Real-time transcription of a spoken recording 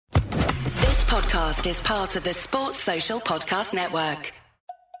podcast is part of the Sports Social Podcast Network.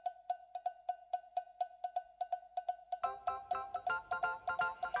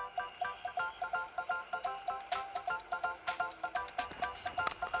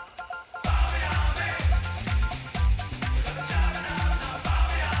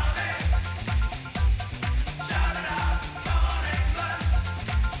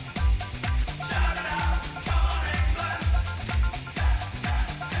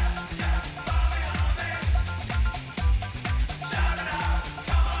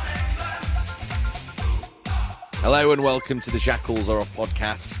 Hello and welcome to the Shackles Are Off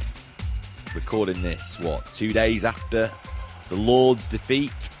podcast. Recording this, 2 days after the Lord's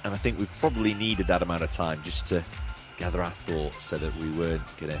defeat, and I think we've probably needed that amount of time just to gather our thoughts so that we weren't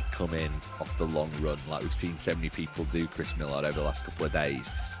going to come in off the long run like we've seen so many people do, Chris Millard, over the last couple of days.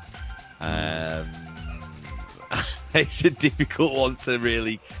 It's a difficult one to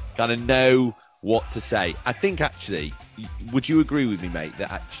really kind of know what to say. I think actually, would you agree with me, mate,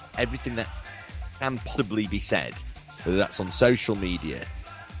 that everything that can possibly be said, whether that's on social media,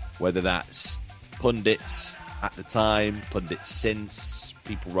 whether that's pundits at the time, pundits since,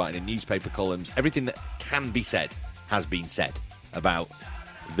 people writing in newspaper columns, everything that can be said has been said about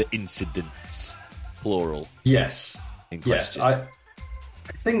the incidents, plural. Yes. In question. Yes,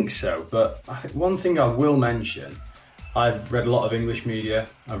 I think so. But I think one thing I will mention, I've read a lot of English media,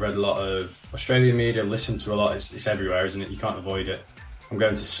 I've read a lot of Australian media, listened to a lot. It's everywhere, isn't it? You can't avoid it. I'm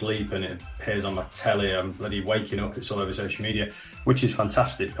going to sleep and it appears on my telly. I'm bloody waking up. It's all over social media, which is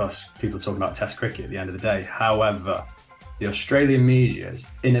fantastic because people are talking about Test cricket at the end of the day. However, the Australian media's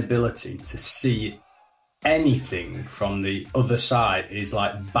inability to see anything from the other side is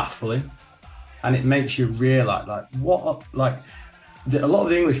like baffling, and it makes you realise a lot of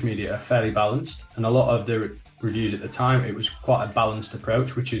the English media are fairly balanced, and a lot of the reviews at the time, it was quite a balanced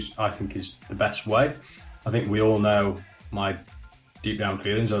approach, which I think is the best way. I think we all know my deep down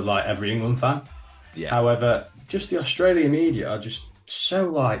feelings of like every England fan. Yeah. However, just the Australian media are just so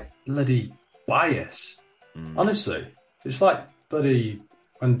like bloody biased. Honestly, it's like bloody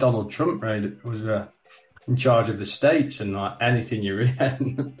when Donald Trump was in charge of the States, and like anything you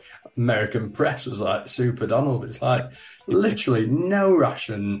read, American press was like Super Donald. It's like literally no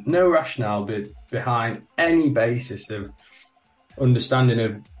rationale behind any basis of understanding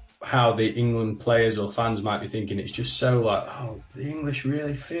of how the England players or fans might be thinking. It's just so like, oh, the English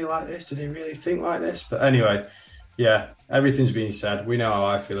really feel like this? Do they really think like this? But anyway, yeah, everything's been said. We know how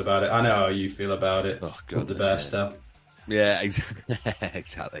I feel about it. I know how you feel about it. Oh, God, the best stuff. Yeah,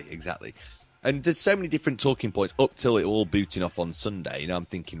 exactly. And there's so many different talking points up till it all booting off on Sunday. You know, I'm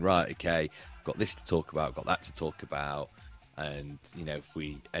thinking, right, okay, I've got this to talk about, I've got that to talk about. And, you know, if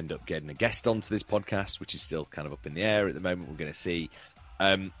we end up getting a guest onto this podcast, which is still kind of up in the air at the moment, we're going to see.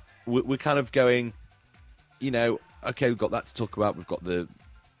 We're kind of going, you know, okay, we've got that to talk about. We've got the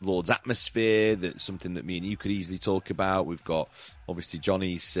Lord's atmosphere, that's something that me and you could easily talk about. We've got, obviously,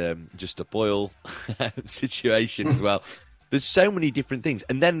 Johnny's just a boil situation as well. There's so many different things.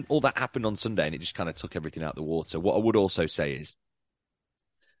 And then all that happened on Sunday, and it just kind of took everything out of the water. What I would also say is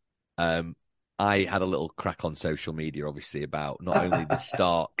I had a little crack on social media, obviously, about not only the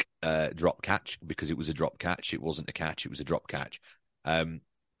Stark drop catch, because it was a drop catch. It wasn't a catch. It was a drop catch.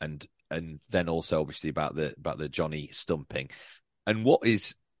 And then also obviously about the Johnny stumping. And what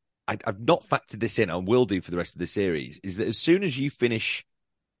is, I've not factored this in, and will do for the rest of the series, is that as soon as you finish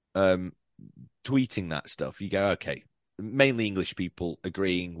tweeting that stuff, you go, okay, mainly English people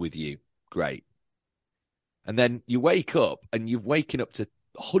agreeing with you, great. And then you wake up and you've waken up to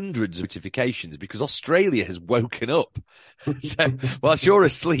hundreds of notifications because Australia has woken up. So whilst you're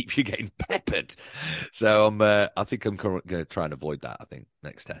asleep, you're getting peppered. So I think I'm going to try and avoid that, I think,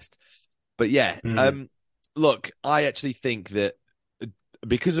 next test. But yeah, look, I actually think that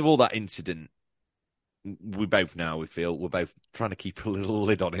because of all that incident, we're both trying to keep a little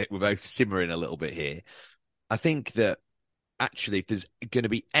lid on it. We're both simmering a little bit here. I think that actually if there's going to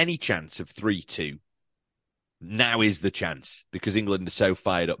be any chance of 3-2, now is the chance, because England are so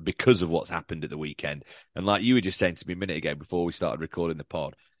fired up because of what's happened at the weekend. And like you were just saying to me a minute ago before we started recording the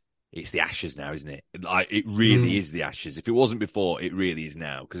pod, it's the Ashes now, isn't it? Like, it really is the Ashes. If it wasn't before, it really is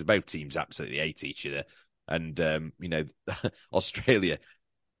now, because both teams absolutely hate each other. And, you know, Australia,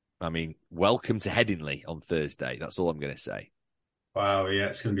 I mean, welcome to Headingley on Thursday. That's all I'm going to say. Wow, yeah,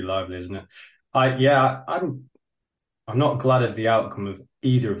 it's going to be lively, isn't it? I'm not glad of the outcome of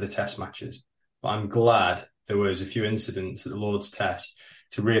either of the test matches, but I'm glad there was a few incidents at the Lord's Test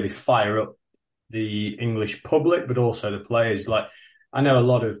to really fire up the English public, but also the players. Like, I know a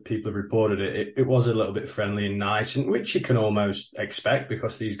lot of people have reported it was a little bit friendly and nice, and which you can almost expect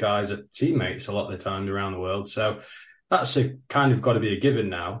because these guys are teammates a lot of the time around the world. So that's a kind of got to be a given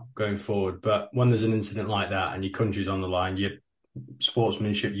now going forward. But when there's an incident like that and your country's on the line, your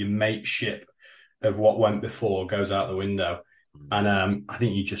sportsmanship, your mateship of what went before goes out the window. And I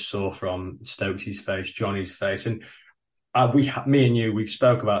think you just saw from Stokes' face, Johnny's face, and me and you, we've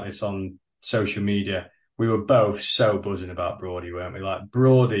spoke about this on social media. We were both so buzzing about Broady, weren't we? Like,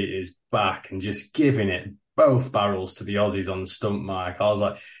 Broady is back and just giving it both barrels to the Aussies on the stump mic. I was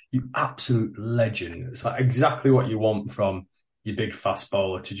like, you absolute legend. It's like exactly what you want from your big fast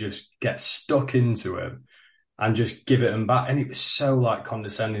bowler, to just get stuck into him and just give it him back. And it was so like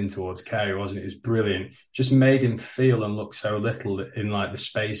condescending towards Carey, wasn't it? It was brilliant. Just made him feel and look so little in like the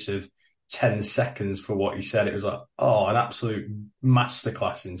space of 10 seconds for what he said. It was like, oh, an absolute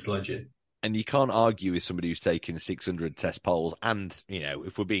masterclass in sledging. And you can't argue with somebody who's taken 600 test polls and, you know,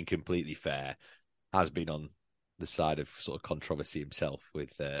 if we're being completely fair, has been on the side of sort of controversy himself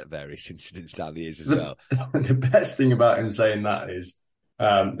with various incidents down the years as well. The best thing about him saying that is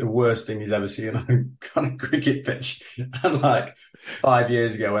the worst thing he's ever seen on a cricket pitch. And like 5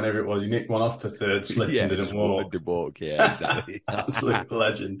 years ago, whenever it was, he nicked one off to third slip and didn't walk. Yeah, exactly. Absolute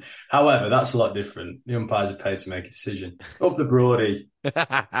legend. However, that's a lot different. The umpires are paid to make a decision. Up the Broady.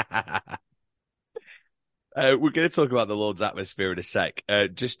 We're going to talk about the Lord's atmosphere in a sec.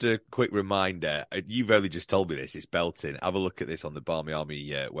 Just a quick reminder, you've only just told me this, it's belting. Have a look at this on the Barmy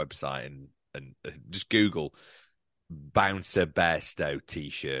Army website and just Google Bouncer Bairstow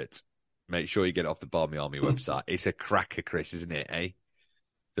t-shirt. Make sure you get it off the Barmy Army website. It's a cracker, Chris, isn't it, eh?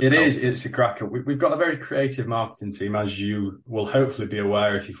 It is. It's a cracker. We've got a very creative marketing team, as you will hopefully be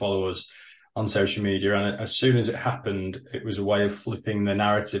aware if you follow us on social media. And as soon as it happened, it was a way of flipping the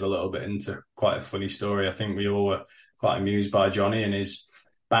narrative a little bit into quite a funny story. I think we all were quite amused by Johnny and his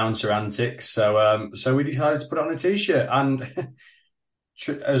bouncer antics. So we decided to put it on a t-shirt. And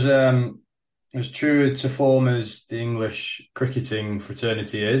as true to form as the English cricketing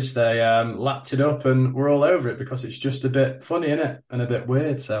fraternity is, they lapped it up and we're all over it because it's just a bit funny, innit? And a bit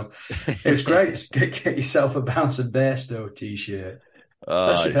weird. So it's great. Get yourself a Bouncer Bairstow t-shirt.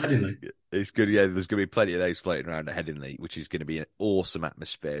 Especially for Headingley. It's good. Yeah, there's going to be plenty of those floating around at Headingley, which is going to be an awesome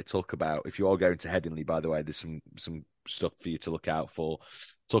atmosphere. Talk about, if you are going to Headingley, by the way, there's some stuff for you to look out for.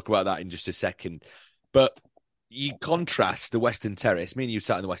 Talk about that in just a second. But you contrast the Western Terrace. Me and you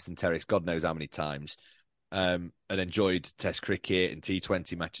sat in the Western Terrace, God knows how many times, and enjoyed Test cricket and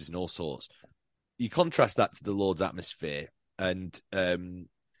T20 matches and all sorts. You contrast that to the Lord's atmosphere. And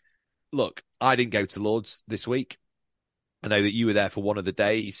look, I didn't go to Lord's this week. I know that you were there for one of the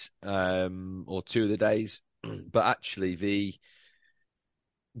days, or two of the days, but actually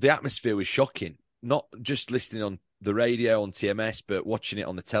the atmosphere was shocking. Not just listening on the radio on TMS, but watching it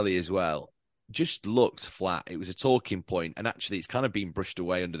on the telly as well. Just looked flat. It was a talking point, and actually it's kind of been brushed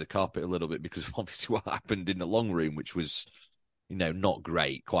away under the carpet a little bit because of obviously what happened in the long room, which was, you know, not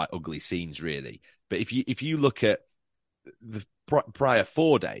great, quite ugly scenes really. But if you look at the prior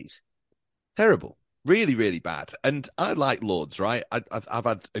 4 days, terrible. Really, really bad. And I like Lord's, right? I've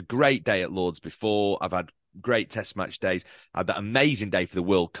had a great day at Lord's before. I've had great test match days. I had that amazing day for the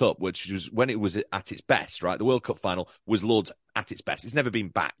World Cup, which was when it was at its best, right? The World Cup final was Lord's at its best. It's never been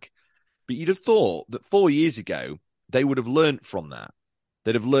back. But you'd have thought that 4 years ago, they would have learnt from that.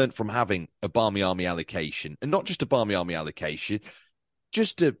 They'd have learnt from having a Barmy Army allocation. And not just a Barmy Army allocation,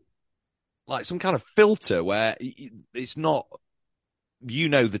 just like some kind of filter where it's not, you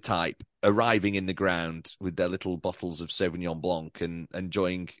know, the type arriving in the ground with their little bottles of Sauvignon Blanc and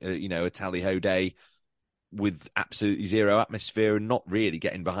enjoying, a tally-ho day with absolutely zero atmosphere and not really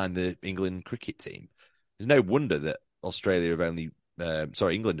getting behind the England cricket team. There's no wonder that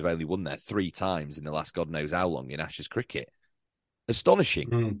England have only won there 3 times in the last God knows how long in Ashes cricket.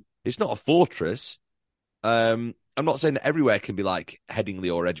 Astonishing. It's not a fortress. I'm not saying that everywhere can be like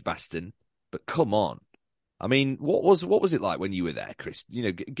Headingley or Edgbaston, but come on. I mean, what was it like when you were there, Chris? You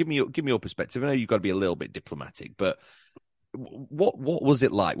know, give me your perspective. I know you've got to be a little bit diplomatic, but what was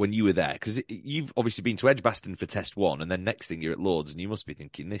it like when you were there? Because you've obviously been to Edgbaston for Test 1, and then next thing you're at Lord's, and you must be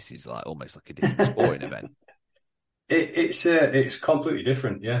thinking this is like almost like a different sporting event. It's completely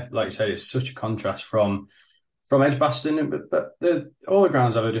different, yeah. Like you say, it's such a contrast from Edgbaston, but all the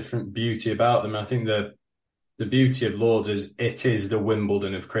grounds have a different beauty about them. And I think the beauty of Lord's is it is the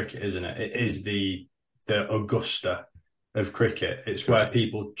Wimbledon of cricket, isn't it? It is the Augusta of cricket. It's where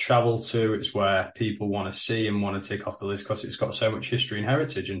people travel to. It's where people want to see and want to tick off the list because it's got so much history and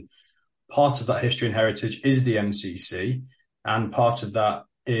heritage. And part of that history and heritage is the MCC, and part of that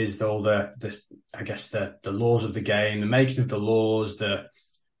is all I guess the laws of the game, the making of the laws, the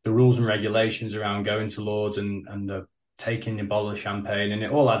rules and regulations around going to Lords and the taking a bottle of champagne, and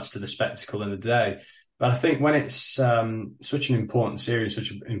it all adds to the spectacle in the day. But I think when it's such an important series, such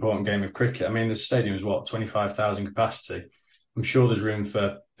an important game of cricket, I mean, the stadium is 25,000 capacity. I'm sure there's room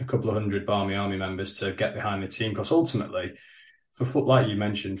for a couple of hundred Barmy Army members to get behind the team, because ultimately, like you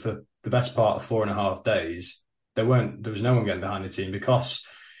mentioned, for the best part of 4.5 days, there was no one getting behind the team, because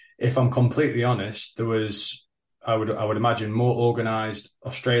if I'm completely honest, there was, I would imagine, more organised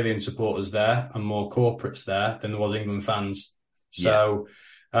Australian supporters there and more corporates there than there was England fans. So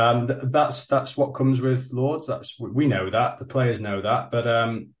that's what comes with Lords. We know that, the players know that, but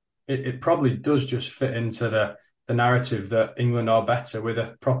it probably does just fit into the narrative that England are better with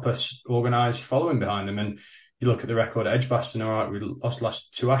a proper organised following behind them. And you look at the record at Edgbaston, all right, we lost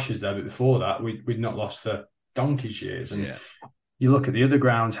last 2 Ashes there, but before that, we'd not lost for donkey's years. And you look at the other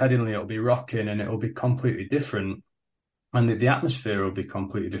grounds, Headingley, it'll be rocking and it'll be completely different. And the atmosphere will be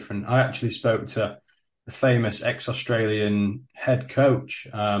completely different. I actually spoke to the famous ex-Australian head coach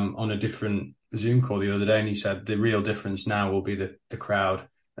on a different Zoom call the other day, and he said the real difference now will be the crowd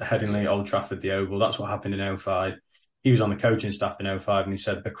at Headingley, Old Trafford, the Oval. That's what happened in 05. He was on the coaching staff in 05, and he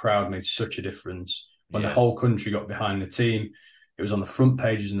said the crowd made such a difference. When the whole country got behind the team, it was on the front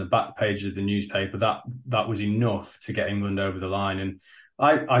pages and the back pages of the newspaper. That was enough to get England over the line. And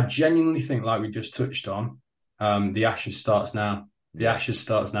I genuinely think, like we just touched on, the Ashes starts now. The Ashes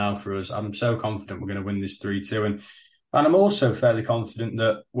starts now for us. I'm so confident we're going to win this 3-2. And I'm also fairly confident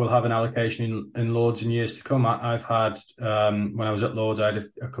that we'll have an allocation in Lords in years to come. I've had, when I was at Lords, I had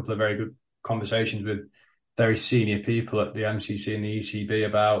a couple of very good conversations with very senior people at the MCC and the ECB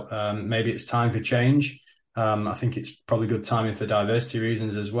about maybe it's time for change. I think it's probably good timing for diversity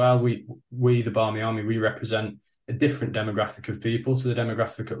reasons as well. We the Barmy Army, we represent a different demographic of people to the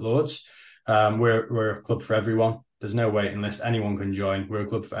demographic at Lords. We're a club for everyone. There's no waiting list. Anyone can join. We're a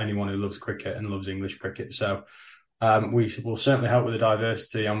club for anyone who loves cricket and loves English cricket. So we will certainly help with the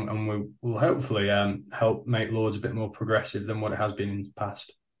diversity, and we will hopefully help make Lords a bit more progressive than what it has been in the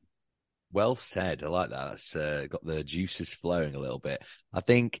past. Well said. I like that. That's got the juices flowing a little bit. I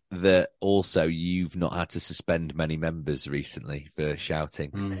think that also you've not had to suspend many members recently for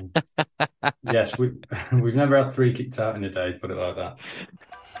shouting. Yes, we've never had 3 kicked out in a day, put it like that.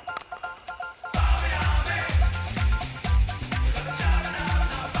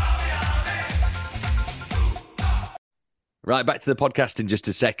 Right, back to the podcast in just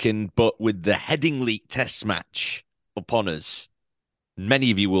a second, but with the Headingley Test match upon us,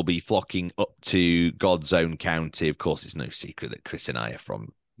 many of you will be flocking up to God's own county. Of course, it's no secret that Chris and I are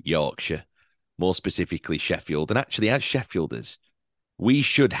from Yorkshire, more specifically Sheffield. And actually, as Sheffielders, we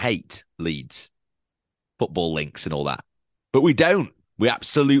should hate Leeds, football links and all that. But we don't. We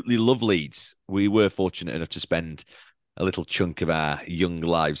absolutely love Leeds. We were fortunate enough to spend a little chunk of our young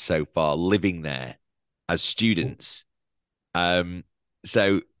lives so far living there as students.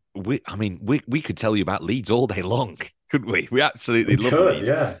 So we could tell you about Leeds all day long, couldn't we? We absolutely love Leeds.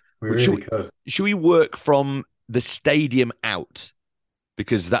 Yeah, we really could. Should we work from the stadium out?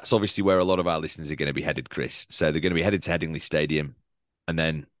 Because that's obviously where a lot of our listeners are going to be headed, Chris. So they're going to be headed to Headingley Stadium and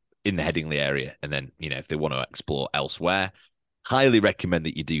then in the Headingley area. And then, if they want to explore elsewhere, highly recommend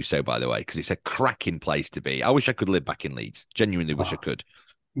that you do so, by the way, because it's a cracking place to be. I wish I could live back in Leeds. Genuinely wish I could.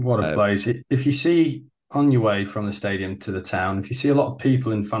 What a place. If you see on your way from the stadium to the town, if you see a lot of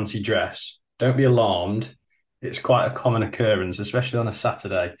people in fancy dress, don't be alarmed. It's quite a common occurrence, especially on a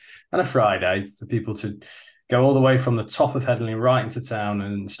Saturday and a Friday, for people to go all the way from the top of Headingley right into town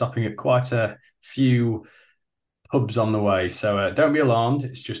and stopping at quite a few pubs on the way. So don't be alarmed.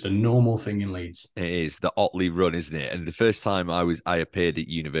 It's just a normal thing in Leeds. It is the Otley Run, isn't it? And the first time I appeared at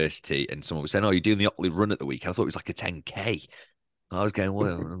university and someone was saying, "Oh, you're doing the Otley Run at the weekend." I thought it was like a 10K. I was going,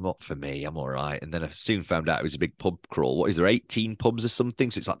 well, not for me. I'm all right. And then I soon found out it was a big pub crawl. What is there, 18 pubs or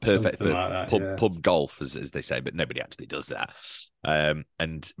something? So it's like perfect for like that, pub golf, as they say, but nobody actually does that.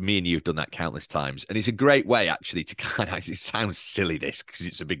 And me and you have done that countless times. And it's a great way, actually, to kind of, it sounds silly, this, because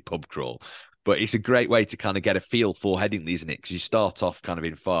it's a big pub crawl, but it's a great way to kind of get a feel for Headingley, isn't it? Because you start off kind of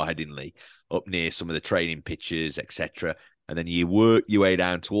in far Headingley, up near some of the training pitches, etc. And then you work your way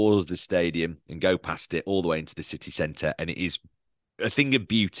down towards the stadium and go past it all the way into the city centre. And it is a thing of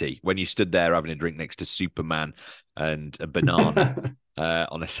beauty when you stood there having a drink next to Superman and a banana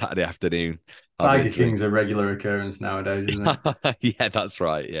on a Saturday afternoon. Tiger King's a regular occurrence nowadays, isn't it? Yeah, that's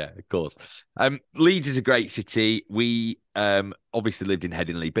right. Yeah, of course. Leeds is a great city. We obviously lived in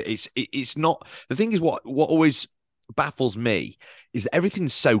Headingley, but it's not. The thing is, what always baffles me is that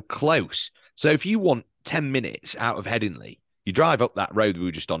everything's so close. So if you want 10 minutes out of Headingley, You drive up that road we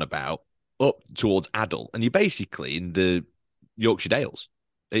were just on about, up towards Addle, and you're basically in the Yorkshire Dales.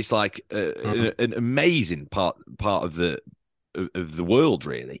 It's like an amazing part of the world,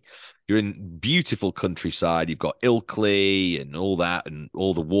 really. You're in beautiful countryside. You've got Ilkley and all that, and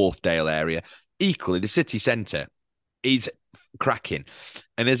all the Wharfdale area. Equally, the city centre is cracking.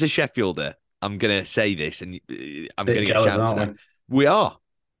 And as a Sheffielder, I'm going to say this, and I'm going to get shouted at. We are,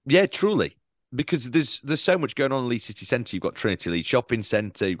 yeah, truly, because there's so much going on in Leeds City Centre. You've got Trinity Leeds Shopping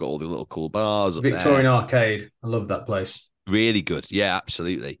Centre. You've got all the little cool bars up Victorian there. Arcade. I love that place. Really good, yeah,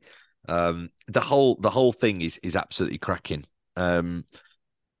 absolutely. The whole thing is absolutely cracking.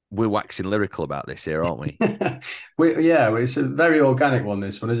 We're waxing lyrical about this here, aren't we? It's a very organic one,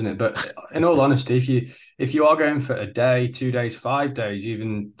 this one, isn't it? But in all honesty, if you are going for a day, 2 days, 5 days,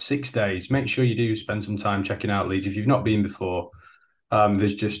 even 6 days, make sure you do spend some time checking out Leeds. If you've not been before,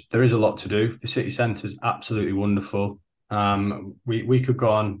 there is a lot to do. The city centre is absolutely wonderful. We could go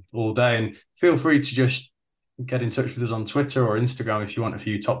on all day, and feel free to just get in touch with us on Twitter or Instagram if you want a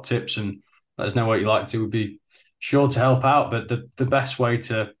few top tips and let us know what you like to. We'd be sure to help out. But the best way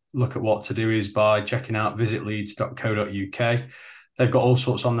to look at what to do is by checking out visitleeds.co.uk. They've got all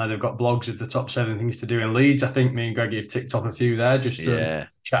sorts on there. They've got blogs of the top 7 things to do in Leeds. I think me and Greggy have ticked off a few there, just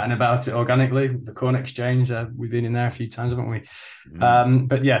chatting about it organically. The Corn Exchange, we've been in there a few times, haven't we?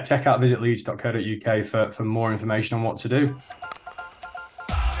 But yeah, check out visitleeds.co.uk for more information on what to do.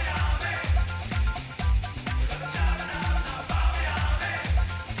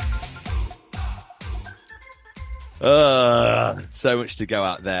 So much to go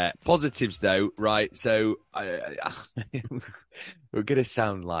out there. Positives, though, right? So we're going to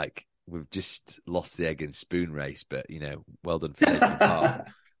sound like we've just lost the egg and spoon race, but, well done for taking part.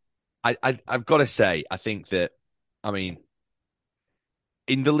 I've got to say, I think that, in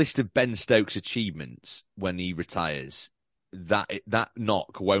the list of Ben Stokes' achievements when he retires, that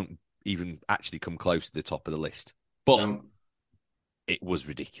knock won't even actually come close to the top of the list. But it was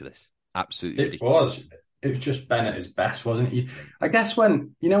ridiculous. Absolutely ridiculous. It was just Ben at his best, wasn't it? I guess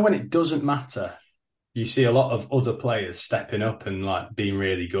when it doesn't matter, you see a lot of other players stepping up and being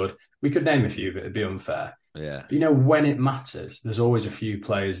really good. We could name a few, but it'd be unfair. Yeah. But when it matters, there's always a few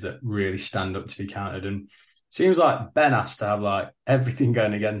players that really stand up to be counted. And it seems like Ben has to have everything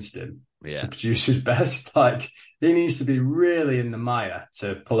going against him to produce his best. He needs to be really in the mire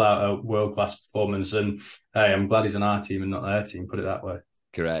to pull out a world-class performance. And hey, I'm glad he's on our team and not their team, put it that way.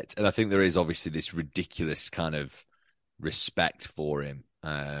 Correct. And I think there is obviously this ridiculous kind of respect for him.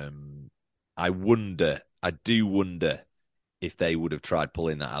 I do wonder if they would have tried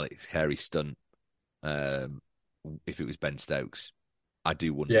pulling that Alex Carey stunt if it was Ben Stokes. I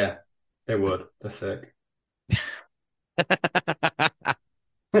do wonder. Yeah, they would. They're thick.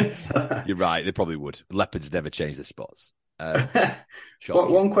 You're right. They probably would. Leopards never change their spots.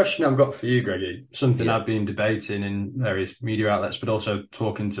 One question I've got for you, Greggy, something I've been debating in various media outlets, but also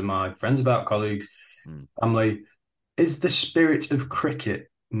talking to my friends about, colleagues, family, is the spirit of cricket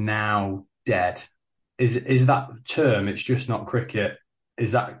now dead? Is that term, it's just not cricket,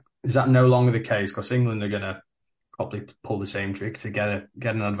 is that no longer the case? Because England are going to probably pull the same trick to get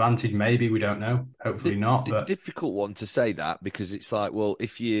an advantage. Maybe, we don't know. Hopefully not. But difficult one to say that, because it's like, well,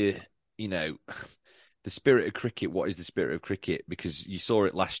 if you the spirit of cricket, what is the spirit of cricket? Because you saw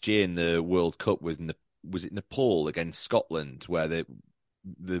it last year in the World Cup with, was it Nepal against Scotland, where the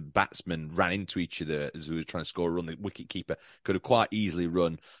batsmen ran into each other as they were trying to score a run. The wicketkeeper could have quite easily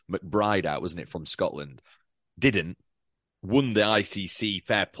run McBride out, wasn't it, from Scotland? Didn't. Won the ICC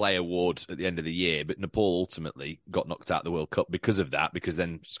Fair Play Award at the end of the year, but Nepal ultimately got knocked out of the World Cup because of that, because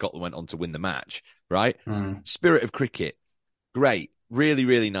then Scotland went on to win the match, right? Spirit of cricket, great. Really,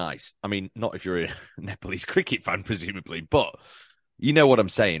 really nice. Not if you're a Nepalese cricket fan, presumably, but you know what I'm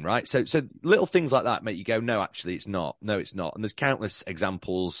saying, right? So little things like that make you go, no, actually, it's not. No, it's not. And there's countless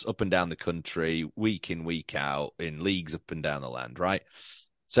examples up and down the country, week in, week out, in leagues up and down the land, right?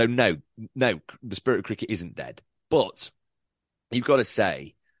 So no, the spirit of cricket isn't dead. But you've got to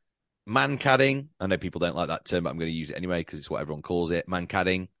say, man-cadding, I know people don't like that term, but I'm going to use it anyway because it's what everyone calls it.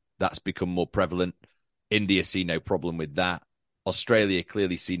 Man-cadding, that's become more prevalent. India see no problem with that. Australia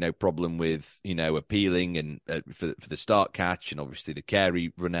clearly see no problem with, appealing and for the start catch and obviously the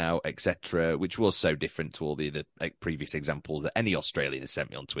Carey run out, etc., which was so different to all the other previous examples that any Australian has sent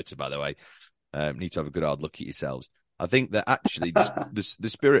me on Twitter, by the way. Need to have a good hard look at yourselves. I think that actually the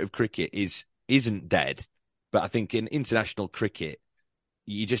spirit of cricket isn't dead, but I think in international cricket,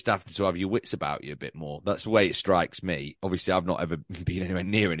 you just have to have your wits about you a bit more. That's the way it strikes me. Obviously, I've not ever been anywhere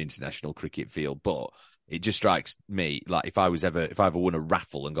near an international cricket field, but it just strikes me like if I ever won a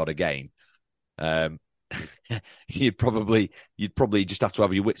raffle and got a game, you'd probably just have to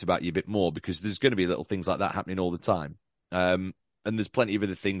have your wits about you a bit more, because there's going to be little things like that happening all the time. And there's plenty of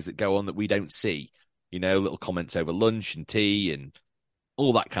other things that go on that we don't see, little comments over lunch and tea and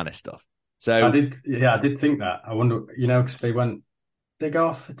all that kind of stuff. So I did think that. I wonder, because they go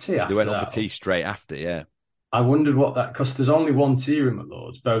off for tea after they went that. off for tea straight after, yeah. I wondered because there's only one tea room at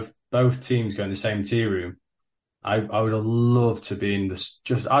Lord's. Both teams go in the same tea room. I would have loved to be in this.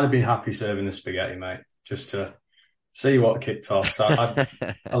 I'd have been happy serving the spaghetti, mate, just to see what kicked off. So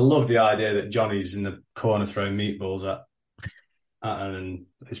I love the idea that Johnny's in the corner throwing meatballs at and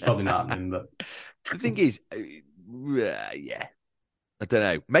it's probably not happening. But the thing is, yeah, I don't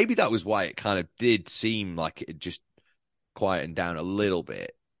know. Maybe that was why it kind of did seem like it had just quietened down a little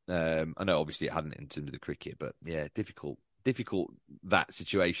bit. I know obviously it hadn't in terms of the cricket, but yeah, difficult that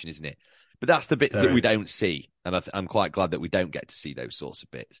situation, isn't it? But that's the bits that we don't see, and I'm quite glad that we don't get to see those sorts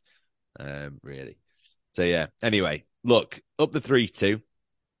of bits, really. So yeah. Anyway, look, up the 3-2.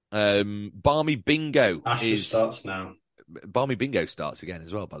 Barmy Bingo Ashes starts now. Barmy Bingo starts again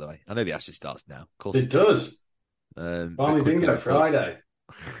as well, by the way. I know the Ashes starts now. Of course it does. Barmy Bingo Friday.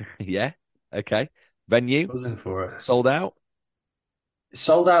 Yeah. Okay. Venue. Buzzing for it. Sold out.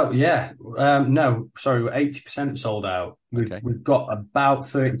 Sold out, yeah. No, sorry, we're 80% sold out. We've got about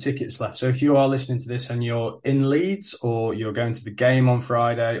 30 tickets left. So if you are listening to this and you're in Leeds or you're going to the game on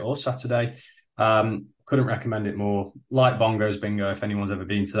Friday or Saturday, couldn't recommend it more. Like Bongos Bingo, if anyone's ever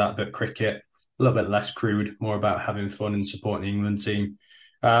been to that, but cricket, a little bit less crude, more about having fun and supporting the England team.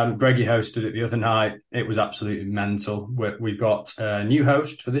 Greggy hosted it the other night. It was absolutely mental. We've got a new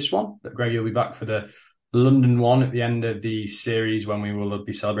host for this one, but Greggy will be back for the London one at the end of the series when we will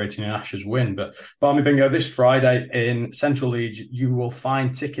be celebrating an Ashes win. But Barmy Bingo this Friday in Central Leeds. You will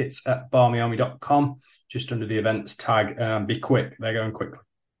find tickets at barmyarmy.com just under the events tag. Be quick. They're going quickly.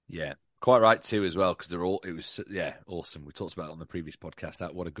 Yeah, quite right too as well, because it was awesome. We talked about it on the previous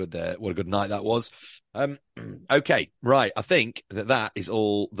podcast. What a good night that was. Okay, right. I think that is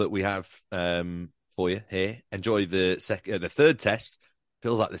all that we have for you here. Enjoy the third test.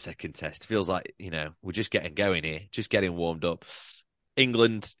 Feels like the second test. Feels like, we're just getting going here, just getting warmed up.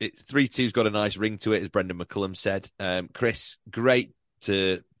 England, 3-2's got a nice ring to it, as Brendan McCullum said. Chris, great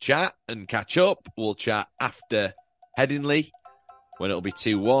to chat and catch up. We'll chat after Headingley when it'll be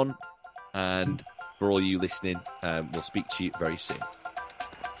 2-1. And for all you listening, we'll speak to you very soon.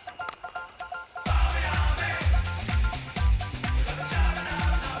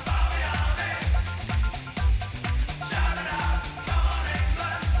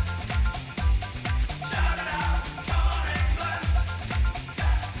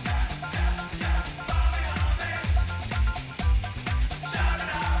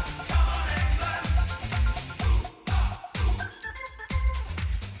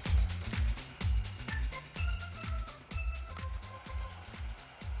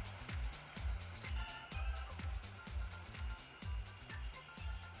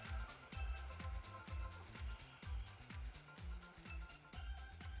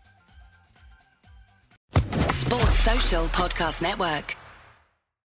 Sports Social Podcast Network.